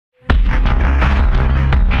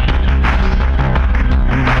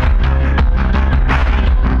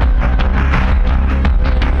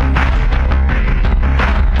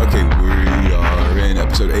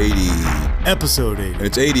Episode 80. And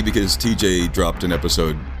it's 80 because TJ dropped an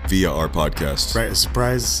episode via our podcast. Right, a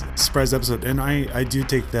surprise episode. And I do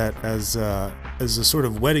take that as a sort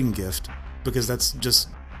of wedding gift, because that's just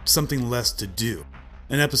something less to do.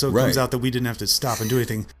 An episode comes out that we didn't have to stop and do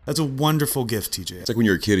anything. That's a wonderful gift, TJ. It's like when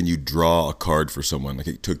you're a kid and you draw a card for someone. Like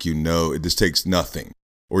it took you this takes nothing.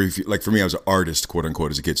 Or if you, like for me, I was an artist, quote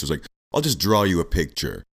unquote, as a kid. So it was like, I'll just draw you a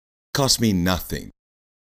picture. Cost me nothing.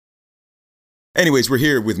 Anyways, we're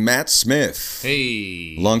here with Matt Smith.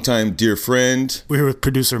 Hey. Longtime dear friend. We're here with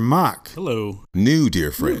producer Mock. Hello. New dear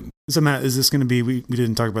friend. So Matt, is this going to be, we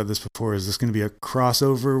didn't talk about this before, is this going to be a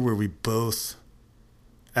crossover where we both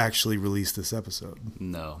actually release this episode?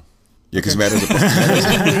 No. Yeah, because Matt has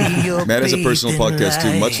a personal podcast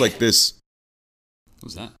too, much like this. What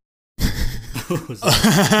was that? What was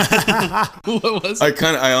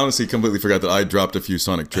that? I honestly completely forgot that I dropped a few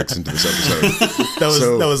Sonic tricks into this episode.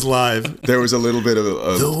 that was live. There was a little bit of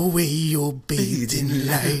the way you're bathed in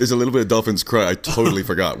light. There's a little bit of Dolphins Cry. I totally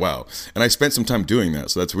forgot. Wow. And I spent some time doing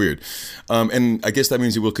that, so that's weird. And I guess that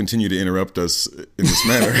means you will continue to interrupt us in this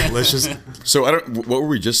manner. So what were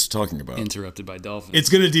we just talking about? Interrupted by dolphins. It's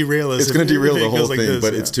going to derail us. It's going to derail the whole thing, like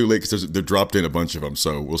but it's too late because they're dropped in a bunch of them.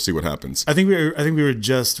 So we'll see what happens. I think we were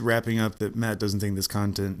just wrapping up that Matt doesn't think this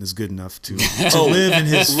content is good enough to live in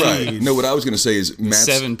his feed. Right. No, what I was going to say is Matt's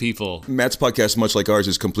 7 people. Matt's podcast, much like ours,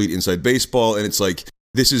 is complete inside baseball, and it's like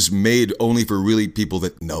this is made only for really people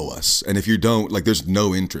that know us. And if you don't, like, there's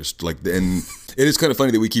no interest. Like, and it is kind of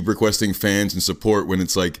funny that we keep requesting fans and support when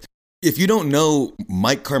it's like, if you don't know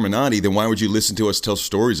Mike Carminati, then why would you listen to us tell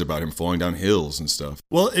stories about him falling down hills and stuff?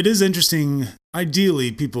 Well, it is interesting.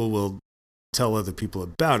 Ideally, people will tell other people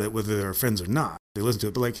about it, whether they're friends or not. They listen to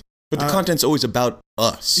it, but the content's always about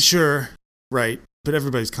us. Sure, right. But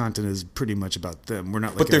everybody's content is pretty much about them. We're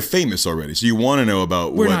not. But they're famous already, so you want to know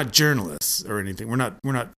about. We're not journalists or anything. We're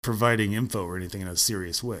not providing info or anything in a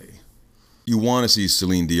serious way. You want to see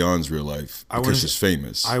Celine Dion's real life because she's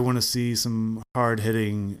famous. I want to see some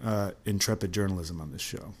hard-hitting, intrepid journalism on this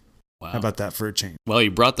show. Wow. How about that for a change? Well,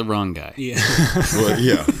 you brought the wrong guy. Yeah. Well,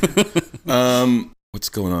 yeah. What's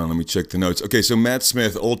going on? Let me check the notes. Okay, so Matt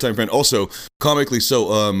Smith, old-time friend. Also, comically so,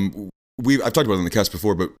 I've talked about it on the cast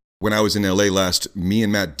before, but when I was in LA last, me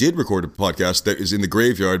and Matt did record a podcast that is in the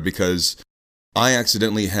graveyard because I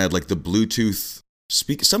accidentally had like the Bluetooth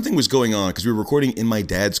speak. Something was going on because we were recording in my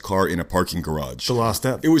dad's car in a parking garage. The lost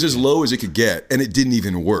step. It was as low as it could get, and it didn't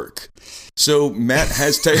even work. So Matt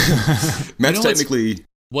has technically.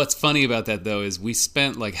 What's funny about that though is we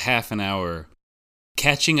spent like half an hour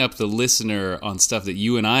catching up the listener on stuff that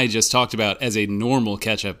you and I just talked about as a normal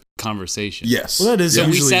catch-up conversation. Yes. Well, that is so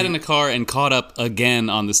we sat in the car and caught up again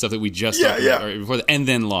on the stuff that we just talked about right before and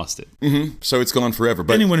then lost it. Mm-hmm. So it's gone forever.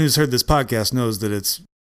 But anyone who's heard this podcast knows that it's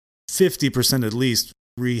 50% at least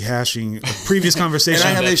rehashing a previous conversation.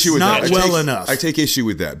 And I have issue with that. Not well enough. I take issue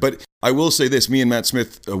with that. But I will say this, me and Matt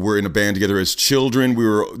Smith were in a band together as children.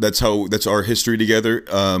 That's our history together.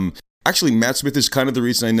 Actually, Matt Smith is kind of the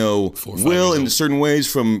reason I know Will in certain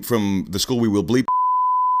ways from the school we will bleep.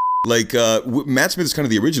 Like, Matt Smith is kind of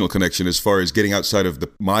the original connection as far as getting outside of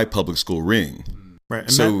my public school ring.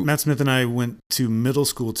 Right. And Matt Smith and I went to middle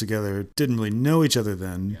school together, didn't really know each other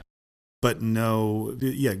then, but Gabe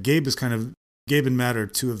and Matt are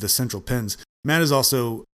two of the central pens. Matt is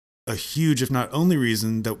also a huge, if not only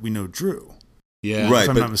reason that we know Drew. Yeah, right. If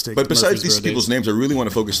I'm not mistaken. But besides these people's names, I really want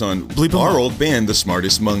to focus on our old band, the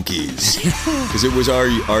Smartest Monkeys, because it was our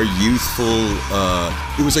youthful.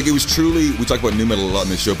 It was truly. We talk about nu metal a lot in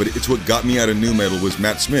this show, but it's what got me out of nu metal was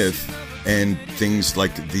Matt Smith and things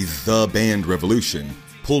like the band Revolution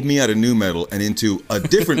pulled me out of nu metal and into a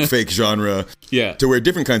different fake genre. Yeah, to wear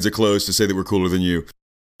different kinds of clothes to say that we're cooler than you.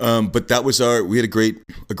 But that was we had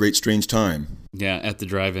a great strange time. Yeah, at the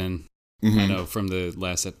drive-in. Mm-hmm. I know from the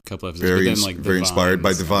last couple episodes. Very inspired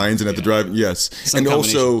by the Vines and at the drive-in. Yes, and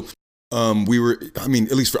also we were. I mean,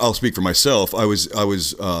 at least I'll speak for myself. I was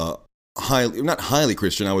not highly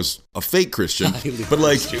Christian. I was a fake Christian, but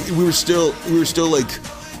like we were still like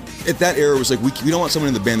at that era. It was like we don't want someone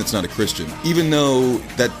in the band that's not a Christian, even though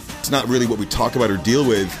that's not really what we talk about or deal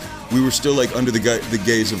with. We were still like under the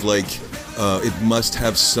gaze of like. It must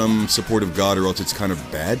have some support of God or else it's kind of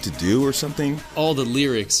bad to do or something. All the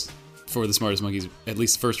lyrics for the Smartest Monkeys, at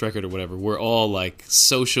least first record or whatever, were all like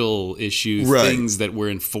social issue things that were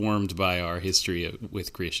informed by our history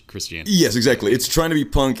with Christianity. Yes, exactly. It's trying to be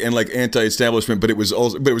punk and like anti-establishment, but it was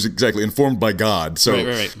exactly informed by God. So,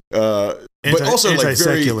 right. But also like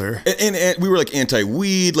anti-secular. And we were like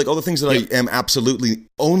anti-weed, like all the things that I am absolutely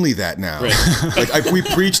only that now. Right. Like we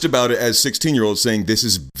preached about it as 16-year-olds saying this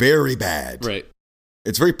is very bad. Right.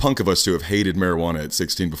 It's very punk of us to have hated marijuana at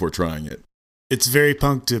 16 before trying it. It's very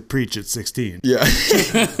punk to preach at 16. Yeah.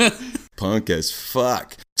 Punk as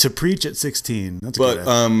fuck. To preach at 16. That's a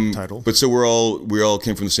good title. But so we all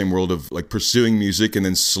came from the same world of like pursuing music and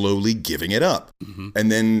then slowly giving it up. Mm-hmm. And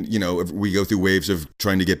then, we go through waves of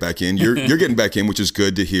trying to get back in. You're getting back in, which is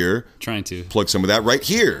good to hear. Trying to. Plug some of that right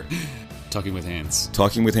here. Talking with Hands.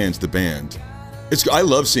 Talking with Hands, the band. I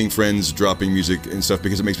love seeing friends dropping music and stuff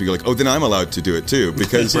because it makes me go like, oh, then I'm allowed to do it too.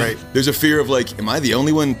 Because there's a fear of like, am I the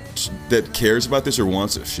only one that cares about this or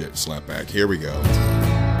wants it? Shit, slap back. Here we go.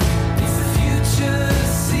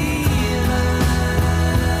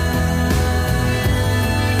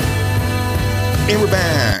 And we're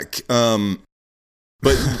back.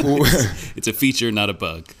 But it's a feature, not a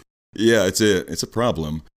bug. Yeah, it's a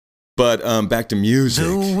problem. But back to music.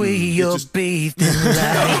 The way you're bathed in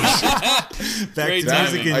light. Back to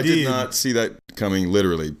music, indeed. I did not see that coming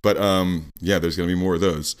literally. But there's going to be more of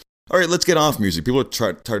those. All right, let's get off music. People are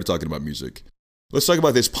tired of talking about music. Let's talk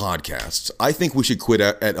about this podcast. I think we should quit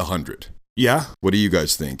at 100. Yeah? What do you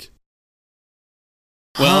guys think?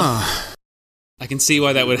 Well, I can see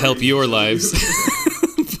why that would help your lives.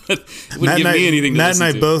 But it wouldn't give me anything to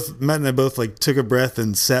listen to. Matt and I both like took a breath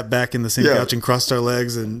and sat back in the same couch and crossed our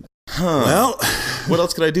legs and well, what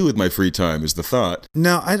else could I do with my free time is the thought.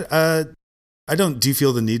 No, I don't. Do you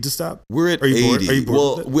feel the need to stop? We're at 80. Bored? Are you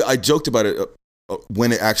bored? Well, I joked about it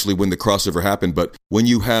when the crossover happened, but when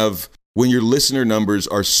your listener numbers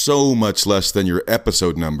are so much less than your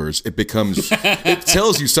episode numbers, it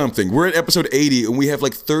tells you something. We're at episode 80 and we have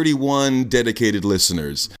like 31 dedicated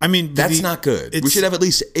listeners. I mean, that's not good. We should have at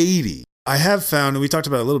least 80. I have found, and we talked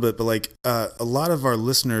about it a little bit, but like a lot of our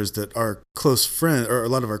listeners that are close friends, or a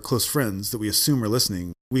lot of our close friends that we assume are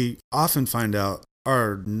listening, we often find out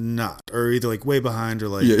are not, or either like way behind or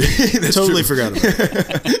like totally forgot about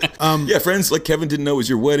it. Friends like Kevin didn't know it was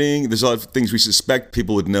your wedding. There's a lot of things we suspect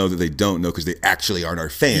people would know that they don't know because they actually aren't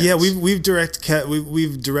our fans. Yeah, we've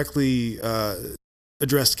directly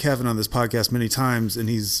addressed Kevin on this podcast many times, and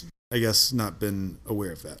he's, I guess, not been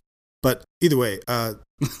aware of that. But either way,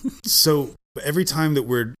 so every time that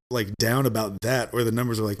we're like down about that, or the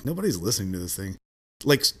numbers are like, nobody's listening to this thing,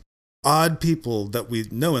 like odd people that we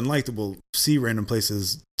know and like that will see random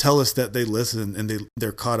places tell us that they listen and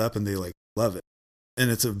they're caught up and they like love it. And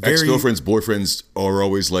it's a very... Ex-girlfriends, boyfriends are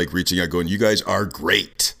always like reaching out going, you guys are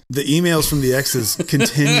great. The emails from the exes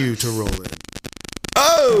continue to roll in.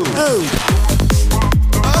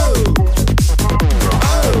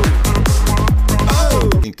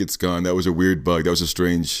 I think it's gone. That was a weird bug. That was a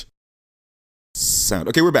strange sound.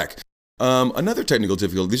 Okay, we're back. Another technical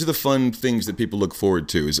difficulty. These are the fun things that people look forward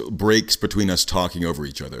to, is breaks between us talking over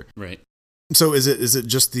each other. Right. So is it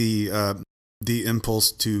just the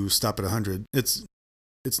impulse to stop at 100? It's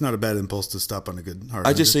not a bad impulse to stop on a good hard 100.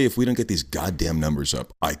 I just say if we don't get these goddamn numbers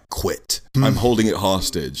up, I quit. I'm holding it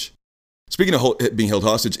hostage. Speaking of being held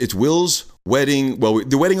hostage, it's Will's wedding. Well,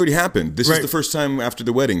 the wedding already happened. This is the first time after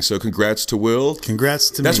the wedding, so congrats to Will. Congrats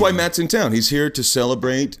to me. That's why Matt's in town. He's here to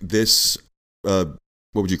celebrate this, what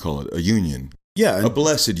would you call it? A union. Yeah. A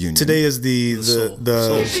blessed union. Today is the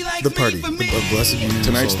party. A blessed union.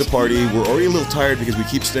 Tonight's the party. We're already a little tired because we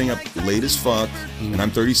keep staying up late as fuck, and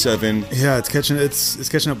I'm 37. Yeah, it's catching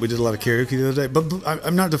up. We did a lot of karaoke the other day, but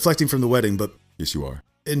I'm not deflecting from the wedding, but... Yes, you are.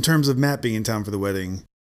 In terms of Matt being in town for the wedding,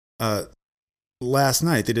 last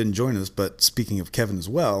night they didn't join us, but speaking of Kevin as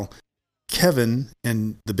well, Kevin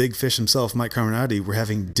and the big fish himself, Mike Carminati, were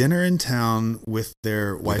having dinner in town with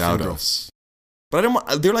their wife and girl. Us.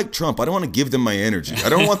 But they're like Trump. I don't want to give them my energy. I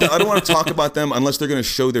don't want to talk about them unless they're going to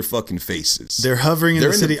show their fucking faces. They're hovering in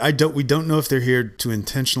the city. We don't know if they're here to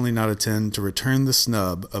intentionally not attend, to return the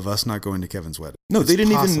snub of us not going to Kevin's wedding. No, they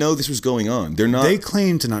didn't even know this was going on. They're not. They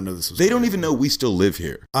claim to not know this was They going on. don't even know we still live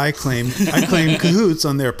here. I claim cahoots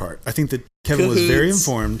on their part. I think that Kevin was very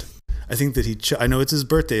informed. I think that I know it's his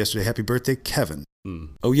birthday yesterday. Happy birthday, Kevin.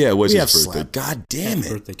 Oh yeah, it was his birthday. God damn it.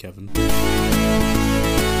 Happy birthday, Kevin.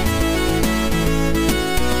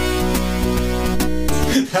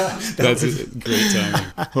 That's a great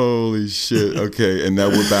time. Holy shit. Okay, and now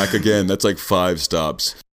we're back again. That's like 5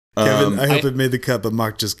 stops. Kevin, I hope it made the cut, but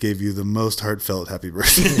Mark just gave you the most heartfelt happy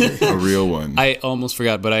birthday. A real one. I almost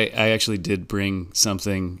forgot, but I actually did bring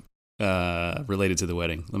something related to the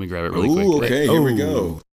wedding. Let me grab it really quick. Okay, here we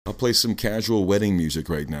go. I'll play some casual wedding music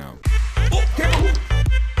right now.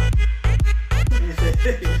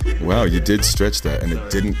 Wow, you did stretch that, and it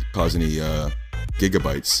didn't cause any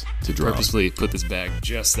gigabytes to drop. Purposefully put this bag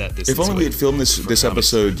just that distance. If only we had filmed this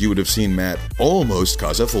episode, you would have seen Matt almost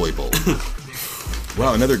cause a foible.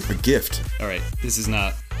 Wow, another gift. All right, this is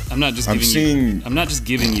not. I'm not just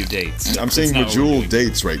giving you dates. I'm seeing bejeweled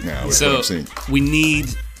dates right now. So we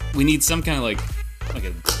need we need some kind of like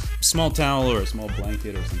a small towel or a small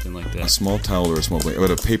blanket or something like that. A small towel or a small blanket.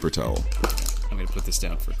 What, a paper towel? I'm going to put this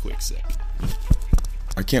down for a quick sec.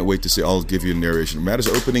 I can't wait to see. I'll give you a narration. Matt is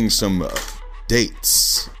opening some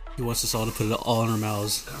dates. He wants us all to put it all in our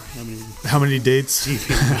mouths. How many dates?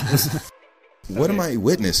 What am I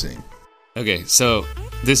witnessing? Okay, so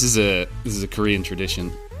this is a Korean tradition.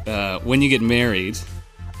 When you get married,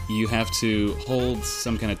 you have to hold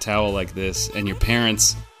some kind of towel like this, and your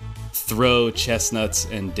parents throw chestnuts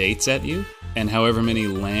and dates at you, and however many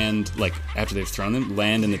land, like after they've thrown them,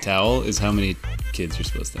 land in the towel is how many kids you're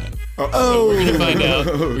supposed to have. So we're gonna find out.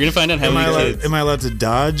 We're gonna find out how many kids. Am I allowed to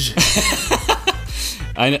dodge?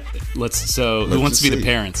 Who wants to be the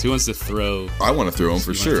parents? Who wants to throw? I want to throw them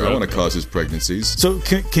for sure. I want to cause his pregnancies. So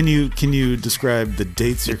can you describe the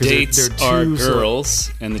dates here? The dates are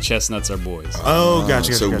girls, and the chestnuts are boys. Oh,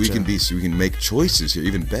 gotcha. So we can make choices here,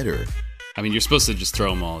 even better. I mean, you're supposed to just throw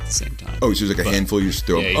them all at the same time. Oh, so there's like a handful you just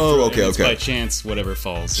throw them. Okay. By chance, whatever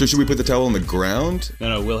falls. So should we put the towel on the ground?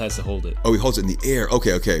 No, Will has to hold it. Oh, he holds it in the air.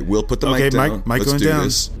 Okay. We'll put the mic down. Mike Let's going do down.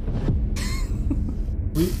 This.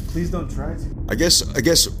 Please don't try to. I guess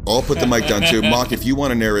I'll put the mic down too. Mock, if you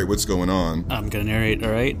want to narrate what's going on. I'm going to narrate,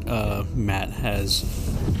 all right? Matt has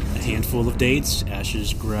a handful of dates. Ash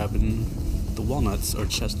is grabbing the walnuts, or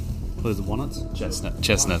what is it, walnuts?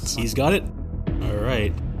 Chestnuts. He's got it. All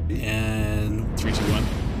right. And 3, 2, 1.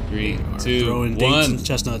 3, 2, throwing 1. dates and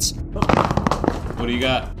chestnuts. What do you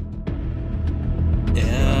got?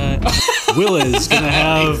 Will is going to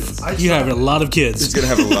have... You have a lot of kids. He's going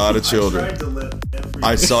to have a lot of children.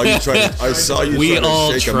 I saw you try to We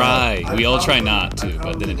all shake try. We all try not to,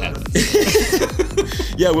 but then it happens.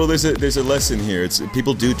 Yeah, well, there's a lesson here. It's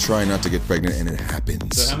people do try not to get pregnant, and it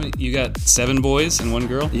happens. So how many? You got 7 boys and 1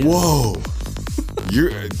 girl? Yeah. Whoa.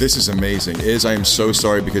 This is amazing. I am so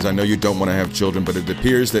sorry because I know you don't want to have children, but it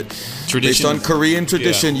appears that based on Korean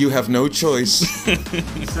tradition, you have no choice.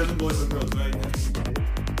 7 boys and girls, right?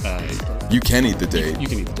 You can eat the date. You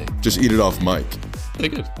can eat the date. Just eat it off mic. They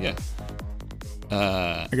good, yeah.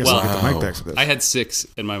 I guess I'll get the mic back for this. I had 6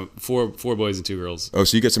 and my 4 boys and 2 girls. Oh,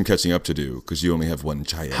 so you got some catching up to do because you only have 1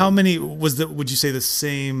 child. How many would you say the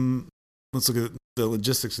same? Let's look at the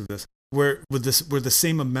logistics of this. Were the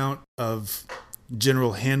same amount of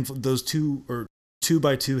general handful, those 2 or 2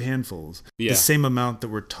 by 2 handfuls, the same amount that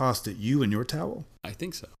were tossed at you and your towel? I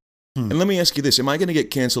think so. And let me ask you this: am I going to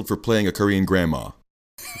get canceled for playing a Korean grandma?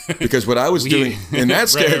 Because what I was doing in that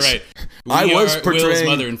sketch, I was portraying Will's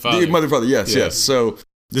mother and father. Mother and father, yes. So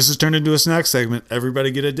this has turned into a snack segment.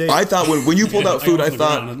 Everybody get a date. I thought when you pulled out food, I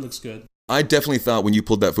thought it looks good. I definitely thought when you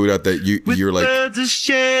pulled that food out that you're like.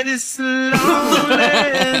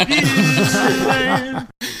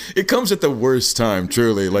 It comes at the worst time,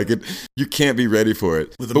 truly. Like you can't be ready for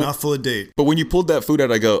it. With a mouthful of date. But when you pulled that food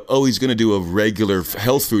out, I go, oh, he's going to do a regular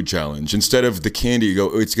health food challenge. Instead of the candy, you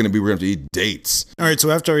go, oh, it's going to be, we're going to have to eat dates. All right,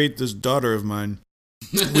 so after I eat this daughter of mine,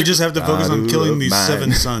 we just have to focus on killing these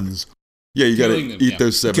 7 sons. Yeah, you got to eat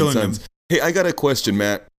those 7 killing sons. Them. Hey, I got a question,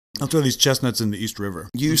 Matt. I'll throw these chestnuts in the East River.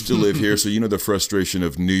 You used to live here, so you know the frustration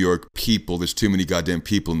of New York people. There's too many goddamn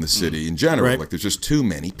people in the city in general. Right. Like, there's just too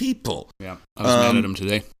many people. Yeah, I was mad at them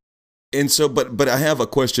today. And so, but I have a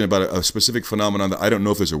question about a specific phenomenon that I don't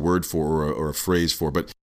know if there's a word for or a phrase for,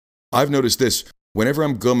 but I've noticed this. Whenever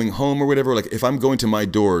I'm going home or whatever, like if I'm going to my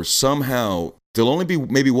door, somehow there'll only be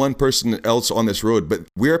maybe one person else on this road, but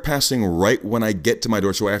we're passing right when I get to my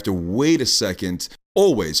door, so I have to wait a second,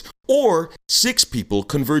 always. Or 6 people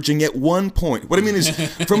converging at one point. What I mean is,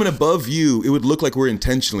 from an above view, it would look like we're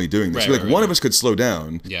intentionally doing this. Right, one of us could slow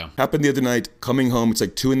down. Yeah. Happened the other night, coming home, it's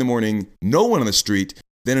like 2 a.m, no one on the street.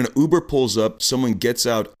 Then an Uber pulls up, someone gets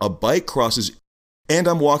out, a bike crosses, and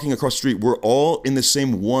I'm walking across the street. We're all in the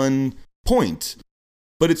same one point.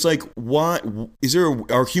 But it's like, why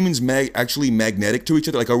are humans actually magnetic to each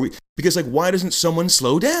other? Like, because why doesn't someone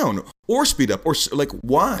slow down or speed up or like,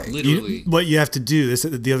 why? Literally. What you have to do, this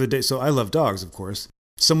the other day, so I love dogs, of course.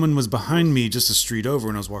 Someone was behind me just a street over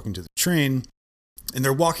when I was walking to the train, and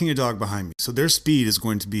they're walking a dog behind me. So their speed is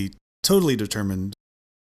going to be totally determined,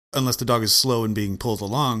 unless the dog is slow and being pulled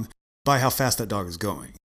along, by how fast that dog is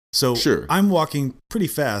going. So sure. I'm walking pretty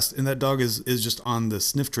fast, and that dog is just on the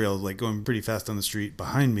sniff trail, like going pretty fast on the street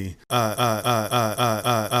behind me.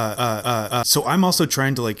 So I'm also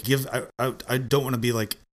trying to like give. I don't want to be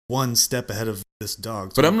like one step ahead of this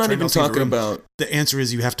dog. So but I'm not trying even to see the talking room. about. The answer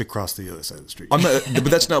is you have to cross the other side of the street. I'm not, but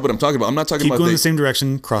that's not what I'm talking about. I'm not talking Keep about going the same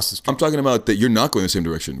direction, cross the street. I'm talking about that you're not going the same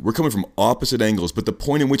direction. We're coming from opposite angles, but the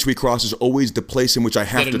point in which we cross is always the place in which I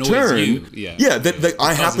have That to annoys turn. you. Yeah. That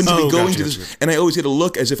I happen to be Oh, going gotcha, to this, gotcha. and I always get a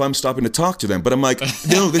look as if I'm stopping to talk to them. But I'm like,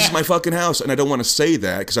 no, this is my fucking house, and I don't want to say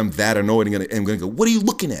that because I'm that annoyed, and I'm going to go, what are you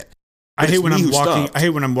looking at? I hate when I'm walking. Stopped. I hate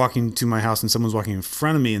when I'm walking to my house and someone's walking in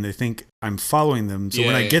front of me and they think I'm following them. So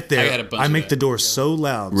when I get I there, had a bunch I of make that. the door so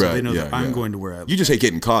loud so Right, they know yeah, that I'm yeah. going to where I live. You just hate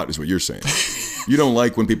getting caught, is what you're saying. You don't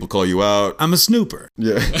like when people call you out. I'm a snooper.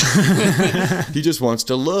 Yeah, he just wants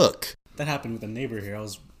to look. That happened with a neighbor here.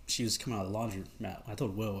 She was coming out of the laundromat. I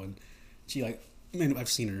told Will, and she man, I've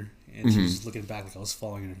seen her, and she was looking back like I was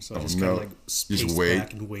following her. So I just kind of paced wait.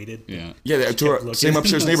 back and waited. Yeah. Yeah, to our looking. same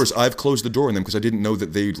upstairs neighbors, I've closed the door on them because I didn't know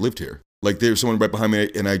that they lived here. Like there's someone right behind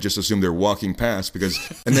me, and I just assume they're walking past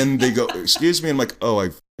and then they go, "Excuse me," and I'm like, "Oh,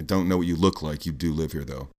 I don't know what you look like. You do live here,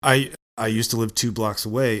 though." I used to live 2 blocks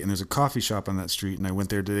away, and there's a coffee shop on that street, and I went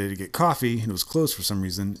there today to get coffee, and it was closed for some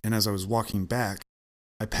reason. And as I was walking back,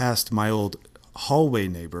 I passed my old hallway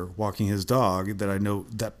neighbor walking his dog that I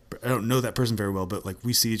don't know that person very well, but like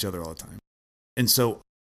we see each other all the time. And so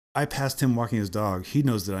I passed him walking his dog. He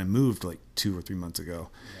knows that I moved like 2 or 3 months ago,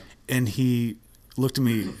 and he looked at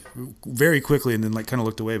me very quickly and then like kind of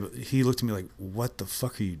looked away. But he looked at me like, "What the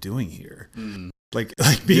fuck are you doing here?" Like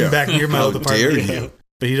being back near my How old dare apartment. you.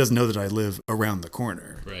 But he doesn't know that I live around the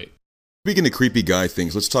corner. Right. Speaking of creepy guy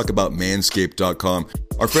things, let's talk about Manscaped.com.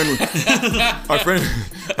 Our friend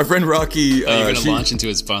Rocky. Oh, you're going to launch into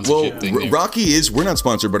a sponsorship thing there. Rocky is. We're not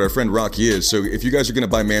sponsored, but our friend Rocky is. So if you guys are going to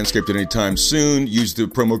buy Manscaped at any time soon, use the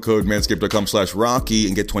promo code manscaped.com/Rocky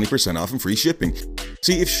and get 20% off and free shipping.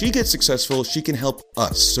 See, if she gets successful, she can help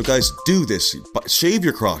us. So guys, do this. Shave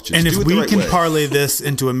your crotches. And do if it the we right can way. parlay this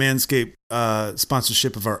into a Manscaped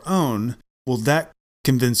sponsorship of our own, will that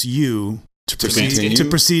convince you to continue?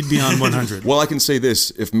 proceed beyond 100? Well, I can say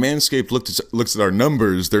this. If Manscaped looks at our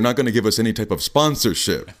numbers, they're not going to give us any type of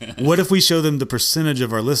sponsorship. What if we show them the percentage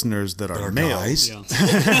of our listeners that are male? Guys?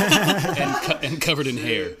 And covered in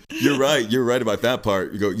hair. You're right. You're right about that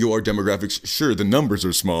part. You go, your demographics, sure, the numbers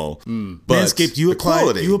are small, but Manscaped, you the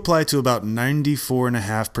quality. apply to about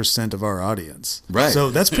 94.5% of our audience. Right. So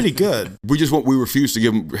that's pretty good. We refuse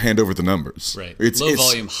to hand over the numbers. Right. It's Low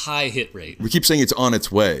volume, high hit rate. We keep saying it's on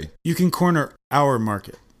its way. You can corner our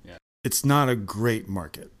market. Yeah. It's not a great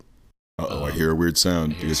market. Uh-oh, I hear a weird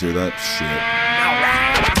sound. Do you guys hear that?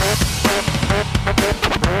 Shit.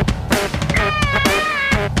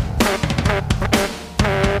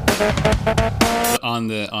 On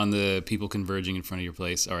the people converging in front of your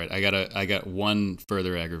place. All right, I got one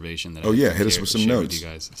further aggravation that. Hit us with some share notes, with you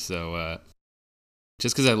guys. So,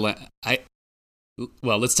 just because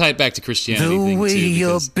well, let's tie it back to Christianity. The thing way too, you're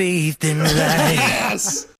because- bathed in light.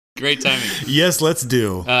 Yes, great timing. Yes, let's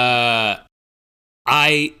do. I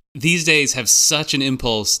these days have such an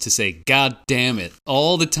impulse to say "God damn it"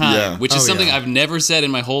 all the time, which is something I've never said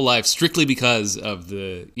in my whole life, strictly because of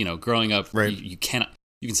the growing up. Right. You cannot.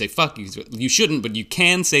 You can say "fuck." You shouldn't, but you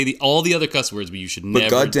can say all the other cuss words, but you should never.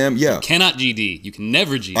 But goddamn, You cannot GD. You can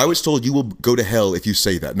never GD. I was told you will go to hell if you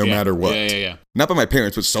say that, no matter what. Yeah. Not by my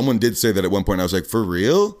parents, but someone did say that at one point. I was like, for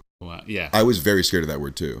real? Wow, yeah. I was very scared of that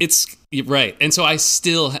word too. It's right, and so I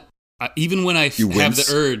still, even when I have wince?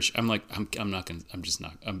 the urge, I'm like, I'm not gonna. I'm just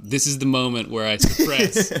not. This is the moment where I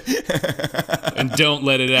suppress and don't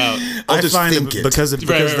let it out. I'll just think it. because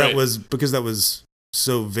Right. that was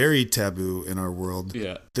so very taboo in our world.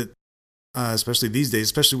 Yeah. That especially these days,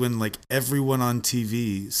 especially when like everyone on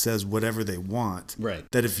TV says whatever they want. Right.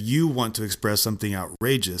 That if you want to express something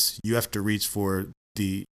outrageous, you have to reach for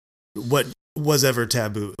what was ever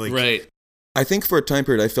taboo. Like, Right. I think for a time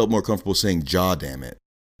period, I felt more comfortable saying "jaw damn it."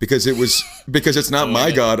 Because it's not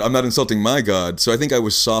my God. I'm not insulting my God. So I think I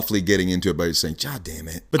was softly getting into it by saying, "God damn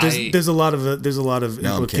it." But there's a lot of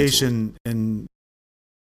Now I'm implication in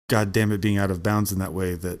God damn it being out of bounds in that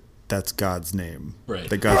way that's God's name. Right.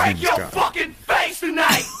 That God's name is God. fucking face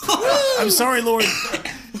tonight! I'm sorry, Lord.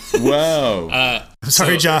 Wow. I'm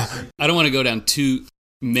sorry, Ja. I don't want to go down too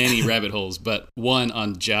many rabbit holes, but one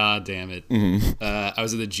on "Ja damn it." Mm-hmm. I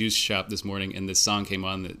was at the juice shop this morning, and this song came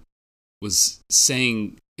on that was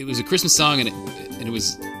saying it was a Christmas song, and it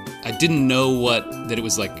was I didn't know that it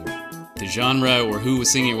was like the genre or who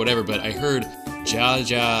was singing or whatever, but I heard Ja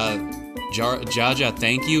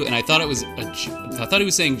thank you, and I thought it was I thought he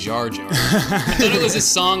was saying Jar Jar. I thought it was a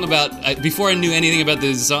song about before I knew anything about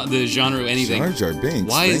the genre or anything. Jar Jar Binks.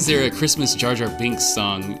 Why is there a Christmas Jar Jar Binks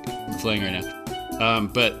song playing right now?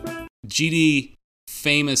 But GD,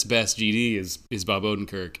 famous best GD is Bob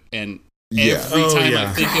Odenkirk, and every time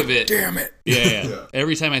I think of it. Damn it. Yeah.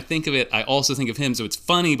 Every time I think of it, I also think of him. So it's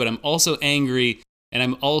funny, but I'm also angry, and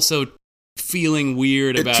I'm also feeling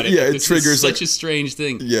weird about it. Yeah, it this triggers is such a strange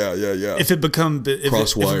thing. Yeah. If it becomes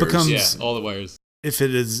all the wires. If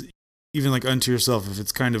it is even like unto yourself, if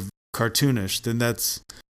it's kind of cartoonish, then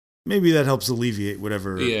maybe that helps alleviate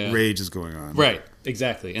whatever rage is going on. Right,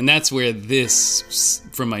 exactly. And that's where this,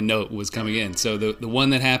 from my note, was coming in. So the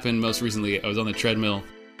one that happened most recently, I was on the treadmill,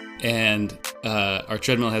 and our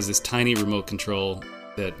treadmill has this tiny remote control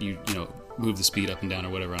that you move the speed up and down or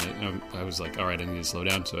whatever on it. And I was like, all right, I need to slow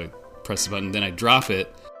down. So I press the button, then I drop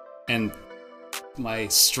it, and my in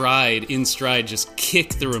stride, just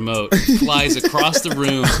kick the remote, flies across the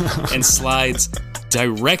room, and slides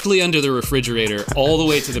directly under the refrigerator all the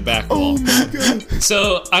way to the back wall. Oh my God.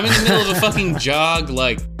 So I'm in the middle of a fucking jog,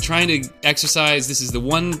 like trying to exercise. This is the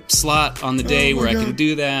one slot on the day where I can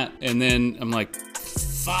do that. And then I'm like,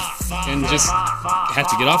 fuck. And just have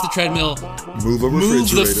to get off the treadmill, move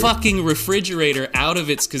the fucking refrigerator out of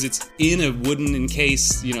its, because it's in a wooden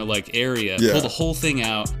encased, area. Yeah. Pull the whole thing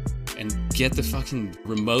out and get the fucking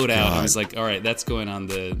remote out. And it's like, all right, that's going on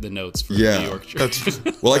the notes for the New York trip.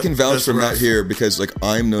 Well, I can vouch for Matt here because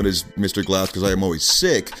I'm known as Mr. Glass because I am always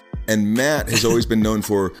sick. And Matt has always been known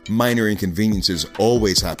for minor inconveniences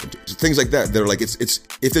always happen to him. So things like that. They're like, it's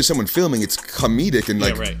if there's someone filming, it's comedic and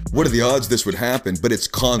what are the odds this would happen? But it's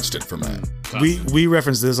constant for Matt. We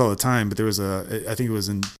reference this all the time, but there was I think it was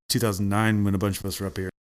in 2009 when a bunch of us were up here,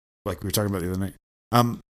 like we were talking about the other night.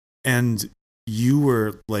 And you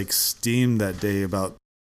were like steamed that day about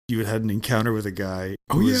you had an encounter with a guy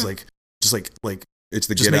who was like, just like it's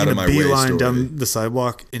the get out of my way story. Down the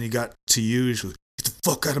sidewalk, and he got to you. He's like, get the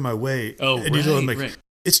fuck out of my way. Oh, and you told him like,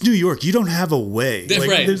 it's New York. You don't have a way.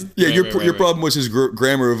 Your problem was his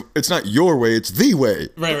grammar of it's not your way, it's the way.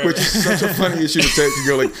 Which is such a funny issue to take. You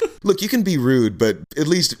go like, look, you can be rude, but at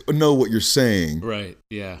least know what you're saying. Right.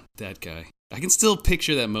 Yeah. That guy. I can still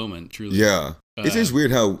picture that moment. Truly. Yeah. It is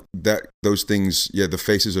weird how those things. Yeah. The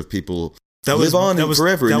faces of people live on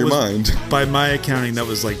forever in your mind. By my accounting, that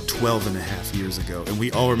was like 12 and a half years ago. And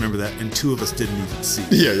we all remember that. And two of us didn't even see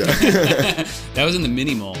it. Yeah. That was in the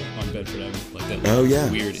mini mall on Bedford Avenue. Like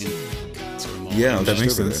that weird sort of mall. Yeah, that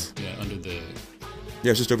makes sense. There. Yeah, under the... Yeah, I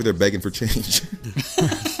was just over there begging for change.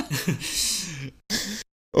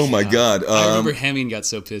 Oh my God. I remember Hemming got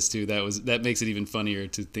so pissed too. That makes it even funnier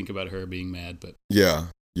to think about her being mad. But yeah,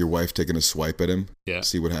 your wife taking a swipe at him. Yeah.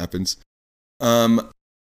 See what happens.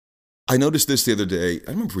 I noticed this the other day. I don't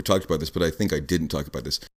remember if we talked about this, but I think I didn't talk about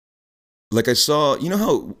this. Like I saw, you know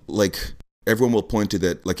how like everyone will point to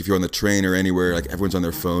that, like if you're on the train or anywhere, like everyone's on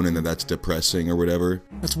their phone and then that's depressing or whatever.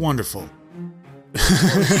 That's wonderful.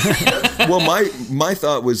 Well, my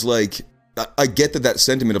thought was like, I get that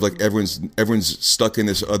sentiment of like everyone's stuck in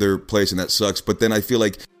this other place and that sucks. But then I feel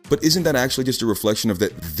like, but isn't that actually just a reflection of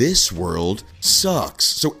that this world sucks?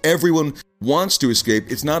 So everyone wants to escape.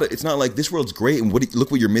 It's not like this world's great and look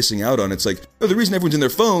what you're missing out on. It's like, no, the reason everyone's in their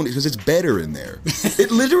phone is because it's better in there. It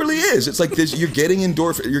literally is. It's like this, you're getting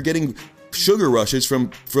endorphin, you're getting sugar rushes from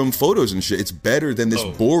photos and shit. It's better than this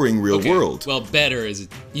boring real world. Well, better is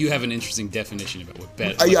you have an interesting definition about what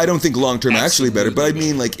better. I don't think long term actually better, but I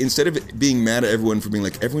mean like instead of being mad at everyone for being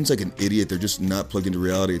like everyone's like an idiot, they're just not plugged into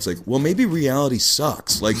reality. It's like, well, maybe reality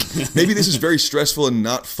sucks. Like maybe this is very stressful and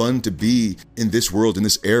not fun to be in this world in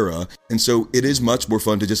this era, and so it is much more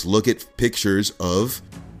fun to just look at pictures of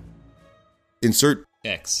insert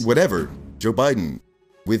X whatever Joe Biden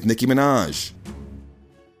with Nicki Minaj.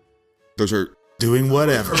 Those are doing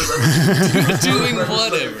whatever. Doing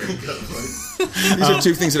whatever. These are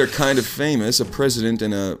two things that are kind of famous: a president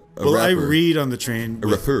and a rapper. I read on the train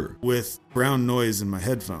rapper with brown noise in my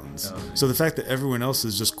headphones. Oh. So the fact that everyone else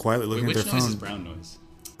is just quietly looking at their phone. Which noise is brown noise?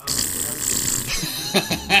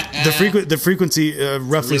 The frequency,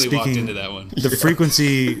 roughly really speaking, walked into that one. The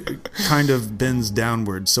frequency kind of bends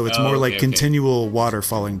downward, so it's more like continual water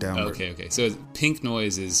falling downward. Okay. So pink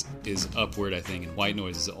noise is upward, I think, and white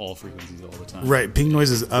noise is all frequencies all the time. Right, pink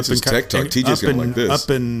noise is up. This is tech talk. TJ's gonna like this. Up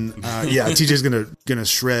and TJ's gonna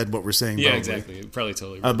shred what we're saying. Yeah, probably. Exactly. Probably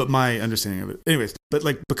totally. Right. But my understanding of it, anyways. But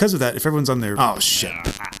like because of that, if everyone's on their shit.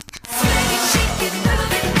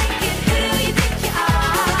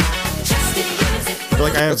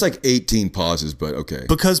 Like that's like 18 pauses, but okay.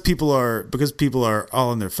 Because people are all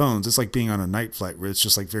on their phones. It's like being on a night flight where it's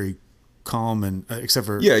just like very calm and except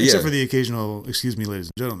for the occasional excuse me, ladies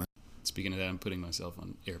and gentlemen. Speaking of that, I'm putting myself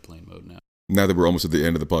on airplane mode now. Now that we're almost at the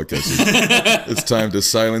end of the podcast, it's time to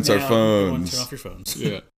silence our phones. Turn off your phones.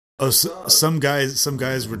 Yeah. Oh, so, some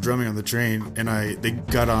guys were drumming on the train, and they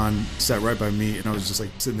got on, sat right by me, and I was just like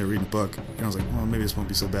sitting there reading a book, and I was like, well, maybe this won't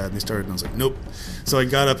be so bad. And they started, and I was like, nope. So I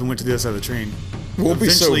got up and went to the other side of the train. It won't be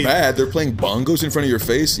so bad. They're playing bongos in front of your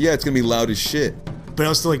face. Yeah, it's gonna be loud as shit. But I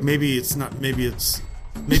was still like, maybe it's not. Maybe it's.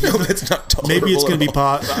 Maybe no, that's not tolerable. Maybe it's gonna be a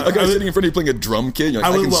guy sitting in front of you playing a drum kit. You're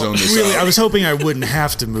like, I can zone this out. I was hoping I wouldn't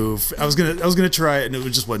have to move. I was gonna try it, and it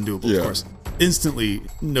just wasn't doable. Of course, instantly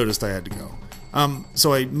noticed I had to go.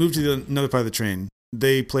 So I moved to another part of the train.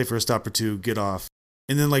 They play for a stop or two, get off,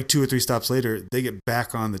 and then like 2 or 3 stops later, they get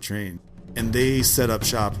back on the train and they set up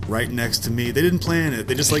shop right next to me. They didn't plan it.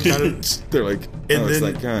 They just like got it. They're like, it's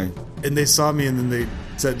that guy. And they saw me, and then they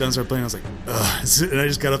sat down and started playing. I was like, ugh. And I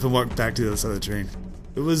just got up and walked back to the other side of the train.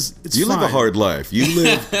 It's you fine. live a hard life. You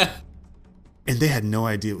live. And they had no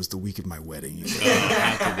idea it was the week of my wedding.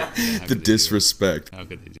 The disrespect. How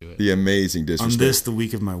could they do it? The amazing disrespect. On this, the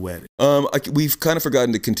week of my wedding. We've kind of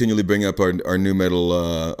forgotten to continually bring up our new metal,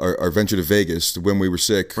 our venture to Vegas when we were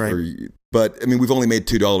sick. Right. But I mean, we've only made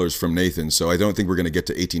 $2 from Nathan, so I don't think we're going to get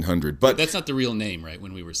to 1,800. But that's not the real name, right?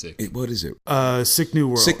 When we were sick. What is it? Sick New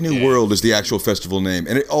World. Sick New World is the actual festival name,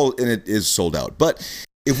 and it is sold out. But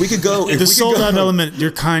if we could go, the sold out element,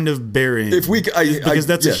 you're kind of burying. Because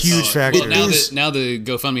that's a huge factor. Well, now the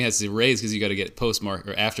GoFundMe has to raise because you got to get postmark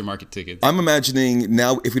or aftermarket tickets. I'm imagining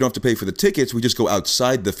now if we don't have to pay for the tickets, we just go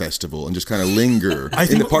outside the festival and just kind of linger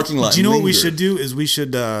in the parking lot. Do you know what we should do? Is we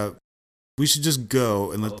should just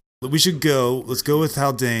go and let's go with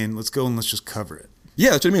Haldane. Let's go and let's just cover it.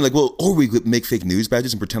 Yeah, that's what I mean. Like, well, or we could make fake news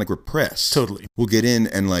badges and pretend like we're press. Totally. We'll get in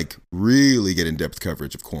and like really get in-depth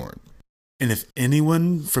coverage of Korn. And if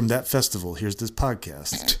anyone from that festival hears this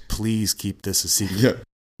podcast, please keep this a secret.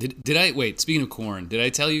 Yeah. Did I wait? Speaking of Korn, did I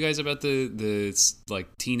tell you guys about the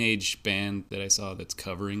like teenage band that I saw that's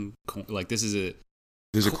covering Korn? Like there's a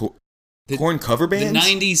Korn cover band? The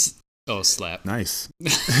 90s. Oh, slap! Nice.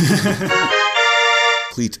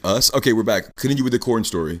 Cleat us. Okay, we're back. Continue with the Korn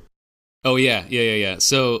story. Oh yeah.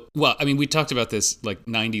 So, well, I mean, we talked about this like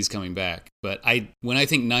 90s coming back, but when I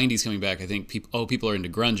think 90s coming back, I think people are into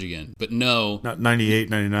grunge again. But no, not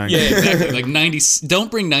 98, 99. Yeah, exactly. Like 90.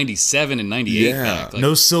 Don't bring 97 and 98 back. Like,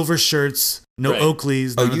 no silver shirts, no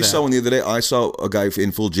Oakleys. Oh, you saw one the other day. I saw a guy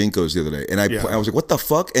in full Jinkos the other day, and I was like, "What the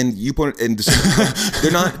fuck?" And you pointed, and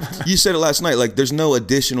they're not. You said it last night. Like, there's no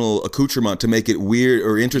additional accoutrement to make it weird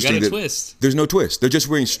or interesting. You got a twist. There's no twist. They're just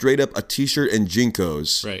wearing straight up a t-shirt and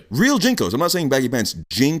Jinkos. Right. Real Jinkos. I'm not saying baggy pants.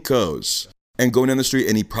 Jinkos. And going down the street,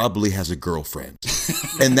 and he probably has a girlfriend,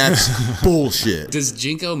 and that's bullshit. Does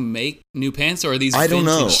Jinko make new pants, or are these? I don't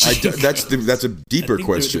know. That's a deeper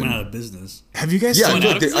question. They went out of business. Have you guys? Yeah,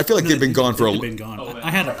 I feel like they've been gone for a. They've been gone.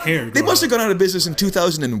 I had a pair. They must have gone out of business in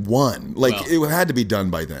 2001. Like it had to be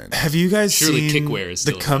done by then. Have you guys Surely seen kickwear is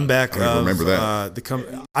the comeback? I remember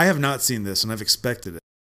that. I have not seen this, and I've expected it.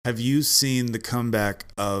 Have you seen the comeback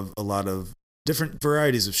of a lot of different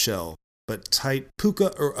varieties of shell, but tight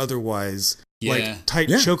puka or otherwise? Yeah. Like tight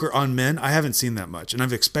choker on men, I haven't seen that much, and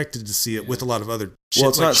I've expected to see it with a lot of other shit.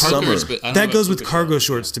 Well, it's not summer. That goes with cargo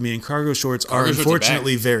shorts to me, and cargo shorts are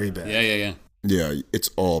unfortunately very bad. Yeah. Yeah,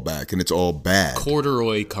 it's all back, and it's all bad.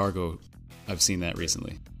 Corduroy cargo. I've seen that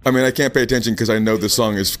recently. I mean, I can't pay attention because I know the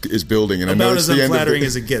song is building, and I know it's the end of it. About as unflattering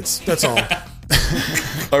as it gets. That's all.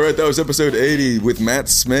 All right, that was episode 80 with Matt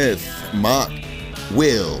Smith, Mott,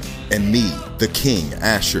 Will, and me, the King,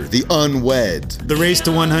 Asher, the unwed. The race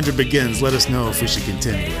to 100 begins. Let us know if we should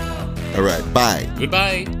continue. All right, bye.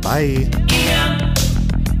 Goodbye. Bye.